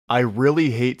I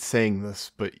really hate saying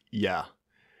this, but yeah.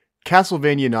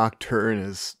 Castlevania Nocturne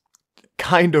is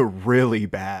kinda really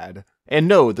bad. And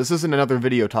no, this isn't another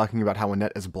video talking about how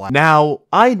Annette is black. Now,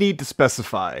 I need to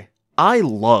specify, I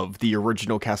love the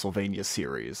original Castlevania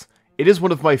series. It is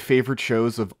one of my favorite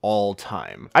shows of all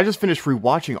time. I just finished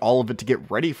rewatching all of it to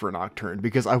get ready for Nocturne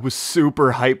because I was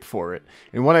super hyped for it.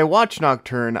 And when I watched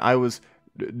Nocturne, I was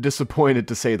disappointed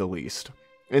to say the least.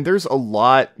 And there's a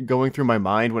lot going through my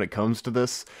mind when it comes to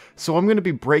this, so I'm going to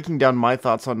be breaking down my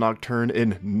thoughts on Nocturne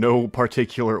in no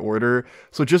particular order,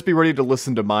 so just be ready to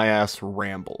listen to my ass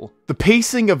ramble. The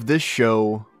pacing of this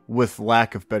show, with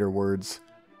lack of better words,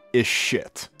 is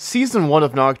shit. Season 1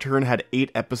 of Nocturne had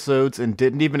 8 episodes and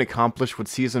didn't even accomplish what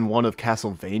Season 1 of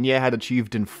Castlevania had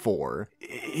achieved in 4.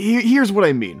 Here's what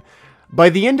I mean. By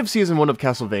the end of Season 1 of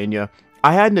Castlevania,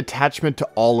 I had an attachment to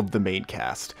all of the main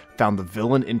cast, found the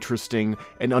villain interesting,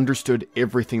 and understood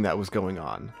everything that was going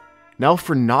on. Now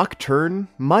for Nocturne,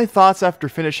 my thoughts after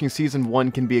finishing Season 1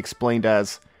 can be explained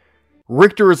as: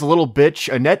 Richter is a little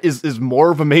bitch, Annette is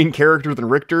more of a main character than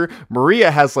Richter, Maria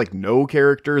has like no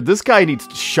character, this guy needs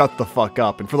to shut the fuck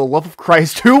up, and for the love of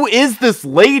Christ, who is this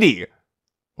lady?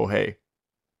 Oh hey,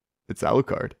 it's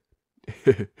Alucard.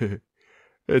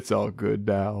 It's all good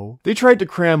now. They tried to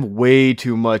cram way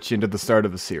too much into the start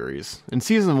of the series. In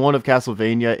Season 1 of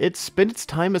Castlevania, it spent its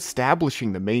time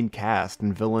establishing the main cast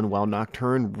and villain while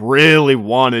Nocturne really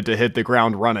wanted to hit the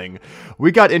ground running.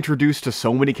 We got introduced to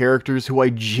so many characters who I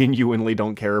genuinely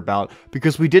don't care about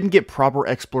because we didn't get proper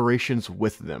explorations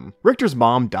with them. Richter's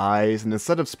mom dies, and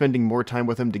instead of spending more time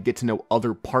with him to get to know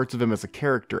other parts of him as a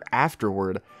character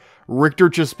afterward, Richter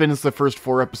just spends the first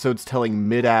 4 episodes telling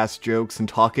mid-ass jokes and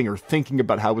talking or thinking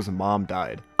about how his mom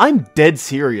died. I'm dead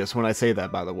serious when I say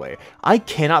that, by the way. I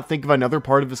cannot think of another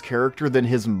part of his character than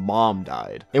his mom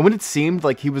died. And when it seemed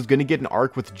like he was gonna get an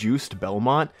arc with Juiced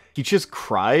Belmont, he just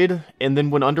cried, and then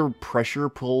when under pressure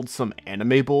pulled some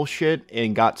anime bullshit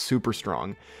and got super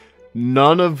strong.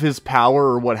 None of his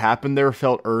power or what happened there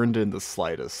felt earned in the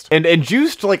slightest. And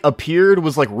Juiced, like, appeared,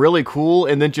 was, like, really cool,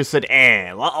 and then just said,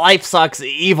 life sucks,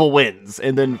 evil wins,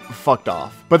 and then fucked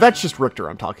off. But that's just Richter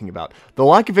I'm talking about. The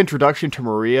lack of introduction to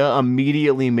Maria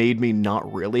immediately made me not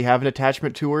really have an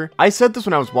attachment to her. I said this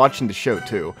when I was watching the show,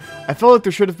 too. I felt like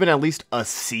there should have been at least a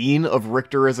scene of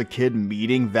Richter as a kid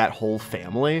meeting that whole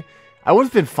family. I would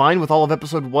have been fine with all of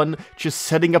episode 1 just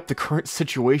setting up the current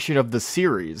situation of the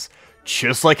series.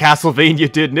 Just like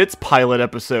Castlevania did in its pilot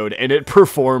episode, and it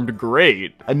performed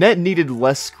great. Annette needed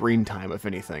less screen time, if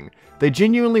anything. They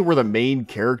genuinely were the main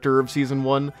character of Season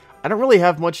 1. I don't really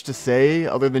have much to say,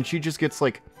 other than she just gets,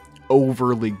 like,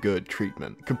 overly good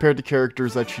treatment, compared to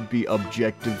characters that should be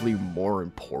objectively more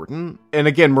important. And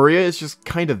again, Maria is just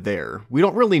kind of there. We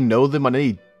don't really know them on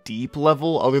any deep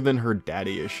level, other than her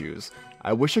daddy issues.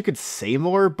 I wish I could say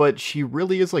more, but she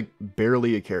really is, like,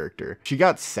 barely a character. She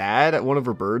got sad at one of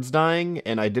her birds dying,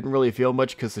 and I didn't really feel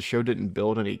much because the show didn't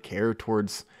build any care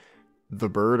towards the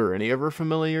bird or any of her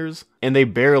familiars. And they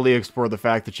barely explore the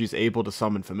fact that she's able to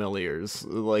summon familiars.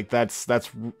 Like,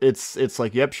 it's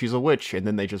like, yep, she's a witch, and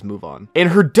then they just move on. And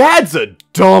her dad's a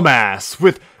dumbass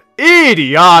with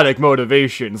idiotic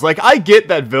motivations. Like, I get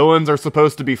that villains are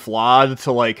supposed to be flawed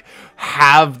to, like,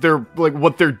 have their, like,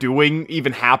 what they're doing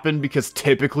even happen, because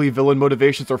typically villain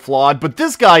motivations are flawed, but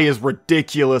this guy is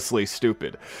ridiculously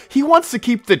stupid. He wants to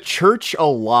keep the church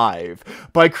alive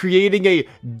by creating a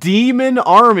demon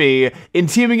army and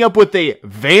teaming up with a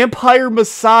vampire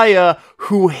messiah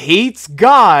who hates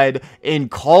God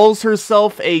and calls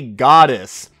herself a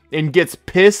goddess, and gets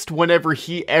pissed whenever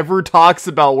he ever talks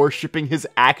about worshipping his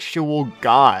actual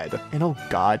god. And oh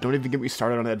god, don't even get me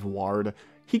started on Edward.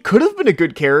 He could have been a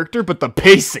good character, but the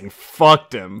pacing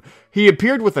fucked him. He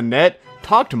appeared with Annette,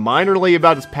 talked minorly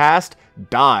about his past,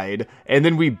 died, and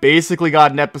then we basically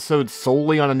got an episode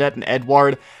solely on Annette and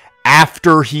Edward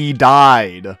after he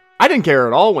died. I didn't care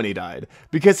at all when he died,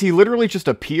 because he literally just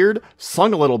appeared,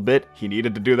 sung a little bit, he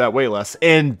needed to do that way less,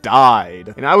 and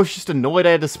died. And I was just annoyed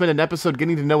I had to spend an episode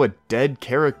getting to know a dead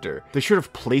character. They should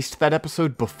have placed that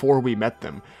episode before we met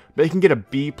them. They can get a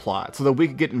B plot, so that we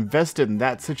could get invested in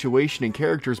that situation and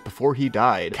characters before he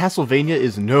died. Castlevania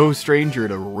is no stranger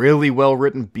to really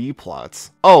well-written B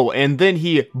plots. Oh, and then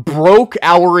he broke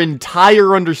our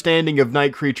entire understanding of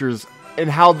night creatures and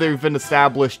how they've been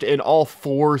established in all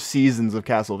 4 seasons of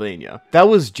Castlevania. That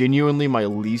was genuinely my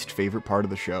least favorite part of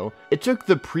the show. It took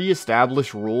the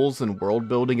pre-established rules and world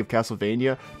building of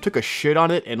Castlevania, took a shit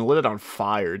on it, and lit it on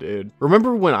fire, dude.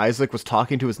 Remember when Isaac was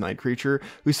talking to his night creature,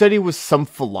 who said he was some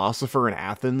philosopher in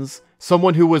Athens?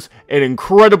 Someone who was an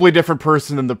incredibly different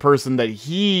person than the person that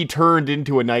he turned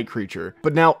into a night creature.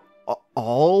 But now,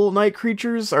 all night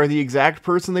creatures are the exact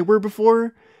person they were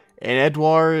before, and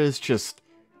Edouard is just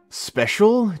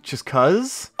special, just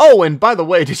cuz. Oh, and by the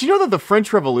way, did you know that the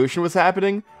French Revolution was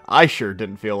happening? I sure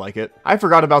didn't feel like it. I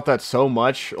forgot about that so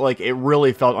much, like it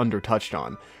really felt undertouched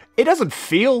on. It doesn't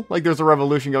feel like there's a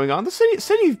revolution going on. The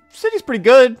city's pretty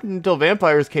good until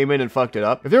vampires came in and fucked it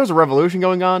up. If there was a revolution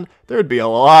going on, there would be a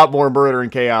lot more murder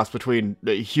and chaos between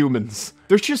humans.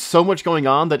 There's just so much going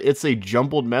on that it's a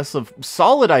jumbled mess of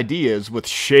solid ideas with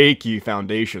shaky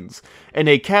foundations, and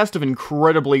a cast of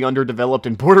incredibly underdeveloped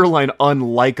and borderline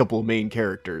unlikable main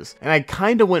characters. And I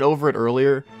kinda went over it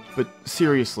earlier, but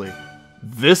seriously,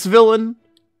 this villain?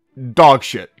 Dog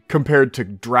shit compared to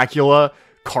Dracula,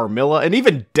 Carmilla, and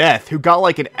even Death, who got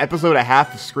like an episode and a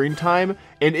half of screen time,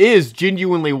 and is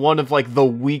genuinely one of like the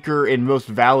weaker and most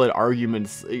valid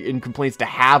arguments and complaints to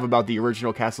have about the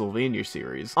original Castlevania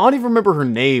series. I don't even remember her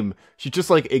name. She just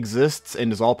like exists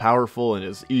and is all powerful and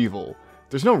is evil.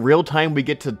 There's no real time we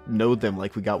get to know them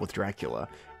like we got with Dracula.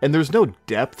 And there's no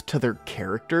depth to their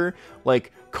character.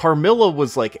 Like, Carmilla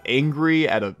was like angry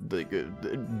at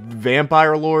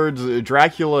vampire lords,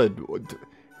 Dracula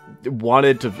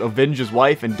wanted to avenge his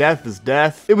wife, and Death is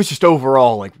Death. It was just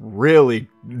overall, like, really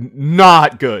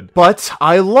not good. But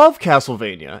I love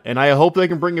Castlevania, and I hope they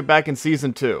can bring it back in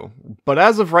Season 2. But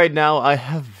as of right now, I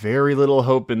have very little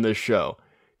hope in this show.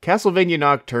 Castlevania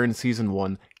Nocturne Season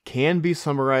 1 can be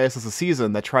summarized as a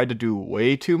season that tried to do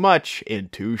way too much in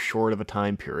too short of a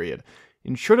time period,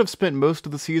 and should have spent most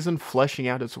of the season fleshing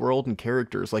out its world and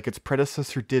characters like its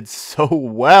predecessor did so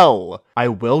well. I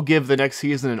will give the next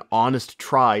season an honest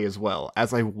try as well,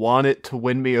 as I want it to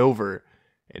win me over,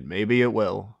 and maybe it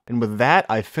will. And with that,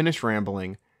 I've finished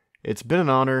rambling. It's been an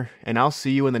honor, and I'll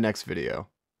see you in the next video.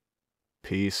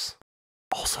 Peace.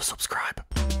 Also subscribe.